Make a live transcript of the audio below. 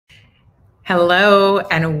Hello,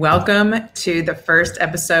 and welcome to the first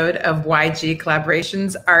episode of YG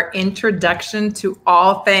Collaborations, our introduction to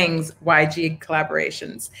all things YG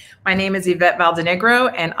Collaborations. My name is Yvette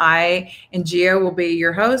Valdenegro, and I and Gio will be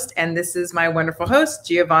your host, and this is my wonderful host,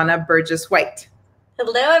 Giovanna Burgess-White.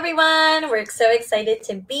 Hello, everyone. We're so excited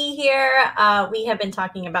to be here. We have been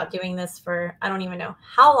talking about doing this for, I don't even know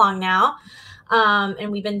how long now.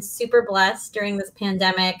 And we've been super blessed during this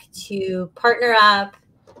pandemic to partner up.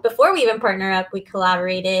 Before we even partner up, we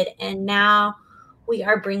collaborated, and now we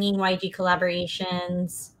are bringing YG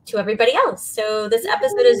collaborations to everybody else. So this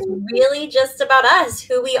episode is really just about us,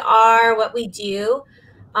 who we are, what we do,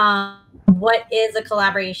 what is a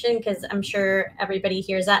collaboration, because I'm sure everybody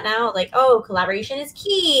hears that now, like, oh, collaboration is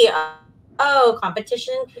key. Oh,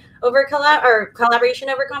 competition over collaboration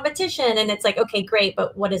over competition. And it's like, okay, great,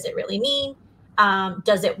 but what does it really mean?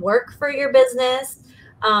 Does it work for your business?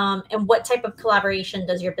 And what type of collaboration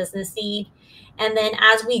does your business need? And then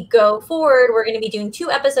as we go forward, we're going to be doing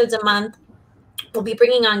 2 episodes a month. We'll be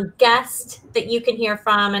bringing on guests that you can hear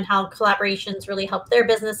from and how collaborations really help their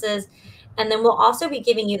businesses. And then we'll also be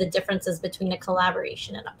giving you the differences between a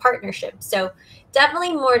collaboration and a partnership. So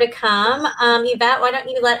definitely more to come. Yvette, why don't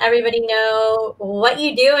you let everybody know what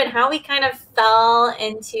you do and how we kind of fell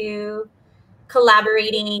into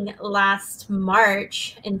collaborating last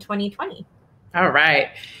March in 2020. All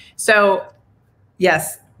right. So,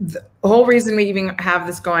 yes, the whole reason we even have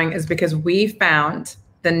this going is because we found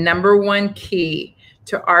the number one key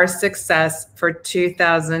to our success for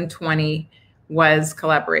 2020 was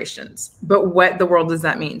collaborations. But what the world does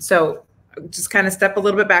that mean? So just kind of step a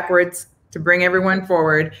little bit backwards to bring everyone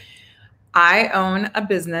forward. I own a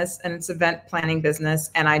business, and it's an event planning business,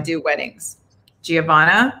 and I do weddings.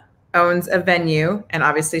 Giovanna owns a venue, and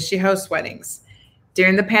obviously she hosts weddings.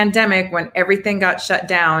 During the pandemic, when everything got shut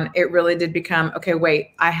down, it really did become, okay,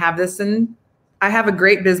 wait, I have a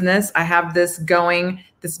great business. I have this going.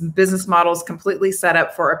 This business model is completely set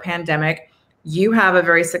up for a pandemic. You have a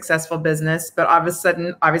very successful business, but all of a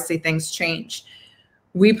sudden, obviously things change.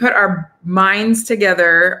 We put our minds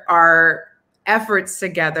together, our efforts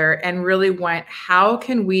together, and really went, how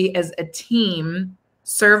can we as a team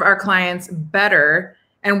serve our clients better?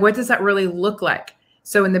 And what does that really look like?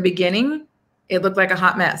 So in the beginning, it looked like a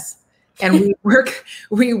hot mess. And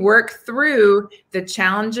we work through the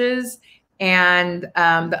challenges and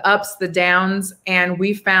the ups, the downs, and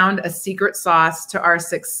we found a secret sauce to our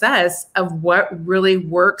success of what really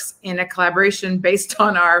works in a collaboration based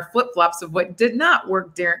on our flip-flops of what did not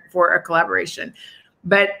work for a collaboration.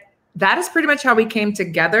 But that is pretty much how we came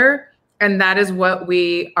together, and that is what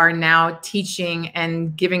we are now teaching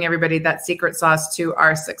and giving everybody that secret sauce to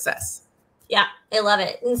our success. Yeah, I love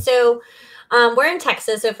it. And so we're in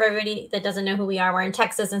Texas. So for everybody that doesn't know who we are, we're in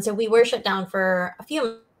Texas. And so we were shut down for a few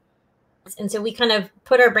months. And so we kind of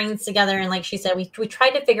put our brains together. And like she said, we tried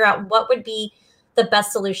to figure out what would be the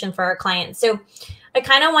best solution for our clients. So I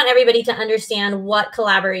kind of want everybody to understand what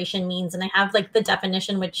collaboration means. And I have like the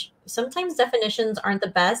definition, which sometimes definitions aren't the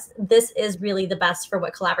best. This is really the best for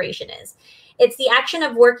what collaboration is. It's the action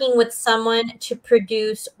of working with someone to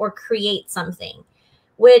produce or create something,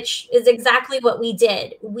 which is exactly what we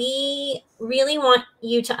did. We really want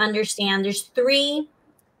you to understand there's 3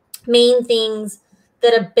 main things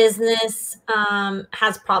that a business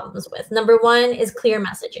has problems with. Number 1 is clear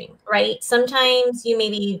messaging, right? Sometimes you may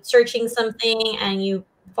be searching something and you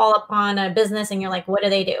fall upon a business and you're like, what do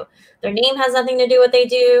they do? Their name has nothing to do what they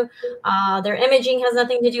do. Their imaging has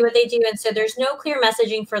nothing to do what they do. And so there's no clear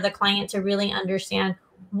messaging for the client to really understand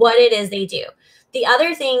what it is they do. The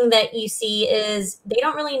other thing that you see is they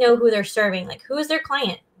don't really know who they're serving. Like, who is their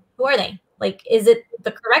client? Who are they? Like, is it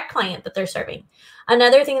the correct client that they're serving?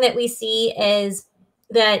 Another thing that we see is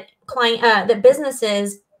that that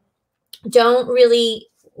businesses don't really,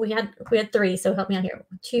 we had 3, so help me out here.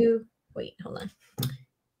 2, wait, hold on.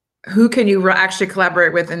 Who can you actually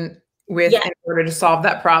collaborate with in order to solve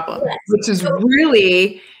that problem? Yes. Which is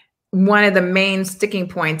really one of the main sticking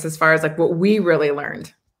points as far as like what we really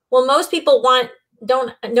learned. Well, most people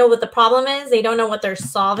don't know what the problem is. They don't know what they're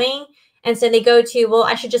solving. And so they go to, well,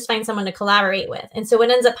 I should just find someone to collaborate with. And so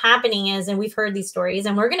what ends up happening is, and we've heard these stories,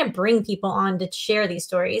 and we're going to bring people on to share these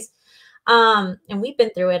stories. And we've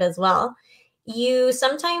been through it as well. You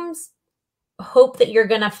sometimes hope that you're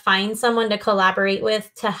going to find someone to collaborate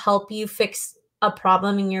with to help you fix a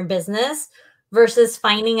problem in your business versus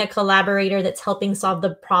finding a collaborator that's helping solve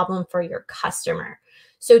the problem for your customer.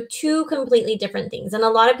 So 2 completely different things. And a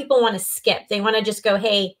lot of people want to skip. They want to just go,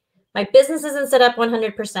 hey, my business isn't set up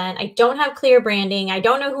 100%. I don't have clear branding. I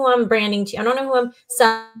don't know who I'm branding to. I don't know who I'm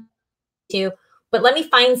selling to. but let me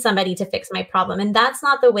find somebody to fix my problem. And that's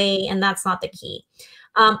not the way, and that's not the key.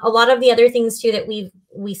 A lot of the other things too that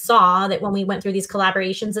we saw that when we went through these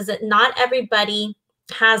collaborations is that not everybody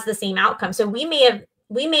has the same outcome. So we may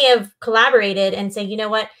have collaborated and say, you know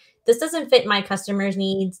what, this doesn't fit my customers'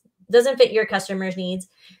 needs, doesn't fit your customers' needs,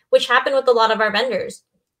 which happened with a lot of our vendors.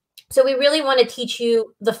 So we really want to teach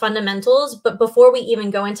you the fundamentals, but before we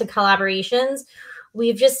even go into collaborations,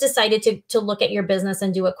 we've just decided to look at your business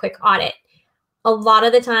and do a quick audit. A lot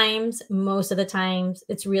of the times, most of the times,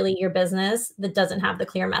 it's really your business that doesn't have the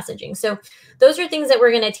clear messaging. So those are things that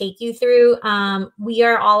we're going to take you through. We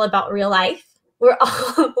are all about real life. We're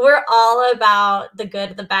all about the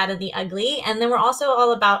good, the bad, and the ugly. And then we're also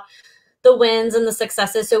all about the wins and the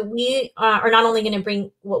successes. So we are not only going to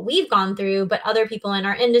bring what we've gone through, but other people in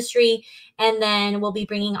our industry. And then we'll be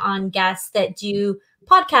bringing on guests that do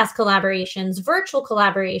podcast collaborations, virtual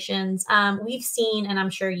collaborations. We've seen, and I'm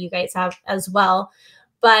sure you guys have as well,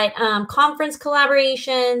 but conference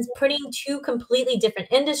collaborations, putting two completely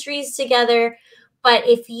different industries together. But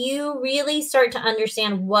if you really start to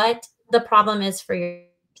understand what the problem is for you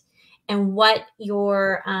and what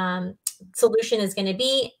your solution is going to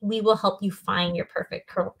be, we will help you find your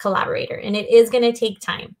perfect collaborator. And it is going to take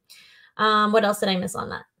time. What else did I miss on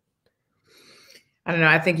that? I don't know.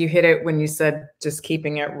 I think you hit it when you said just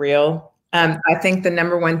keeping it real. I think the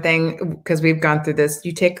number one thing, because we've gone through this,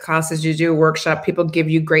 you take classes, you do a workshop, people give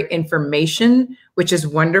you great information, which is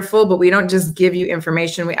wonderful, but we don't just give you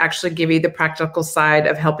information. We actually give you the practical side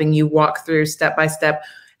of helping you walk through step by step.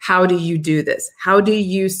 How do you do this? How do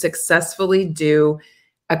you successfully do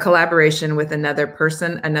a collaboration with another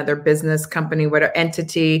person, another business, company, whatever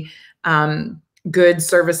entity, goods,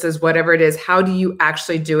 services, whatever it is? How do you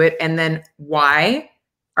actually do it? And then why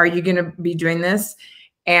are you going to be doing this?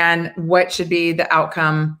 And what should be the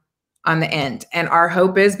outcome on the end? And our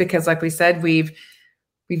hope is, because like we said, we've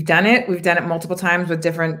done it. We've done it multiple times with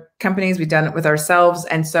different companies. We've done it with ourselves.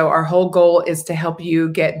 And so our whole goal is to help you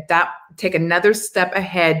get that, take another step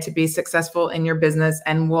ahead to be successful in your business.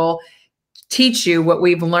 And we'll teach you what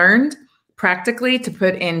we've learned practically to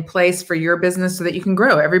put in place for your business so that you can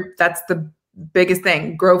grow. That's the biggest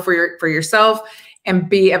thing. Grow for yourself and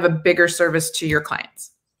be of a bigger service to your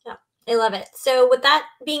clients. Yeah, I love it. So with that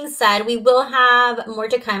being said, we will have more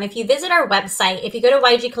to come. If you visit our website, if you go to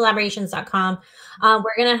ygcollaborations.com,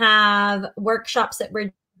 we're going to have workshops that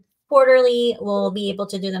we're quarterly. We'll be able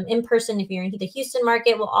to do them in person if you're in the Houston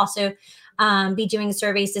market. We'll also be doing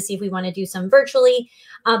surveys to see if we want to do some virtually.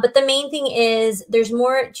 But the main thing is there's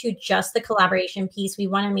more to just the collaboration piece. We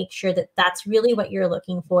want to make sure that that's really what you're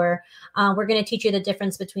looking for. We're going to teach you the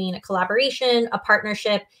difference between a collaboration, a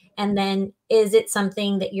partnership, and then is it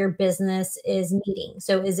something that your business is needing?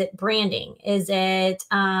 So is it branding? Is it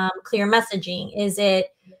clear messaging? Is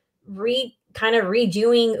it kind of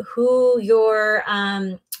redoing who you're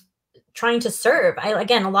trying to serve?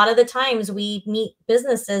 Again, a lot of the times we meet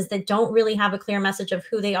businesses that don't really have a clear message of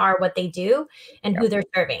who they are, what they do, and who they're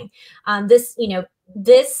serving.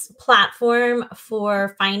 This platform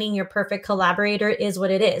for finding your perfect collaborator is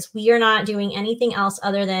what it is. We are not doing anything else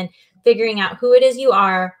other than figuring out who it is you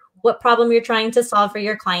are, what problem you're trying to solve for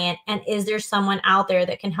your client, and is there someone out there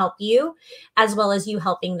that can help you as well as you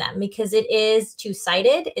helping them? Because it is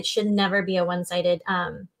two-sided. It should never be a one-sided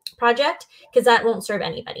project, because that won't serve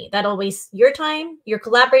anybody. That'll waste your time, your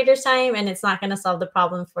collaborator's time, and it's not going to solve the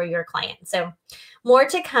problem for your client. So more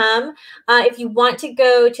to come. If you want to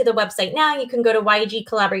go to the website now, you can go to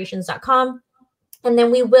ygcollaborations.com. And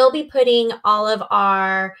then we will be putting all of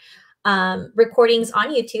our recordings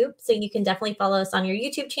on YouTube. So you can definitely follow us on your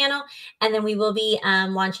YouTube channel. And then we will be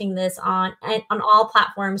launching this on all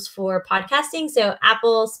platforms for podcasting. So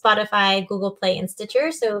Apple, Spotify, Google Play, and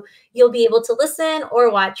Stitcher. So you'll be able to listen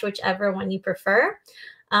or watch whichever one you prefer.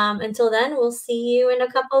 Until then, we'll see you in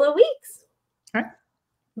a couple of weeks. All right.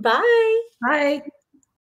 Bye. Bye.